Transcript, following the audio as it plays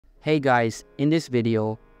Hey guys, in this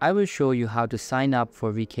video, I will show you how to sign up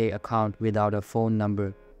for VK account without a phone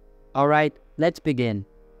number. Alright, let's begin.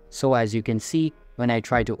 So as you can see, when I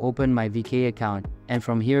try to open my VK account and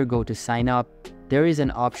from here go to sign up, there is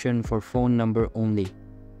an option for phone number only.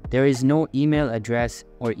 There is no email address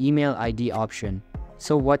or email ID option.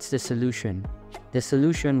 So what's the solution? The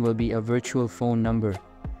solution will be a virtual phone number.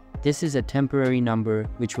 This is a temporary number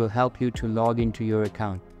which will help you to log into your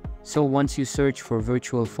account. So once you search for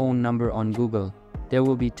virtual phone number on Google, there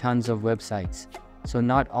will be tons of websites. So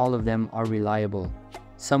not all of them are reliable.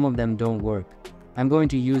 Some of them don't work. I'm going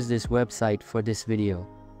to use this website for this video.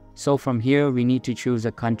 So from here we need to choose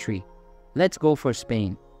a country. Let's go for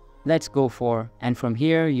Spain. Let's go for, and from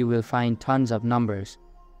here you will find tons of numbers.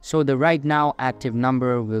 So the right now active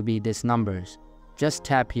number will be this numbers. Just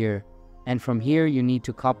tap here, and from here you need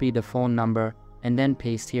to copy the phone number and then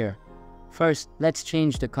paste here. First, let's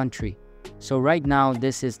change the country. So right now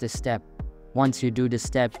this is the step. Once you do the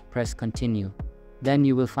step, press continue. Then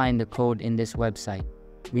you will find the code in this website.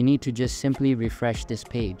 We need to just simply refresh this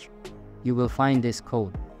page. You will find this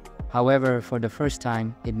code. However, for the first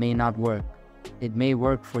time, it may not work. It may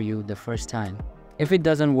work for you the first time. If it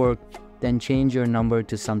doesn't work, then change your number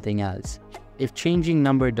to something else. If changing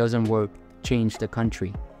number doesn't work, change the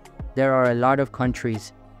country. There are a lot of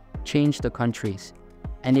countries. Change the countries.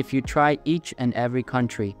 And if you try each and every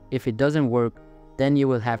country, if it doesn't work, then you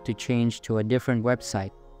will have to change to a different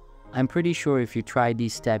website. I'm pretty sure if you try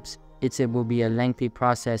these steps, it will be a lengthy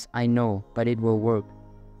process, I know, but it will work.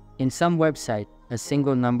 In some website, a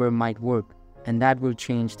single number might work, and that will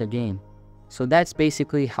change the game. So that's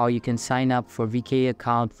basically how you can sign up for VK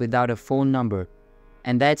account without a phone number.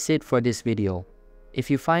 And that's it for this video.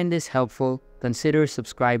 If you find this helpful, consider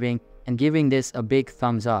subscribing and giving this a big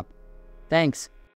thumbs up. Thanks.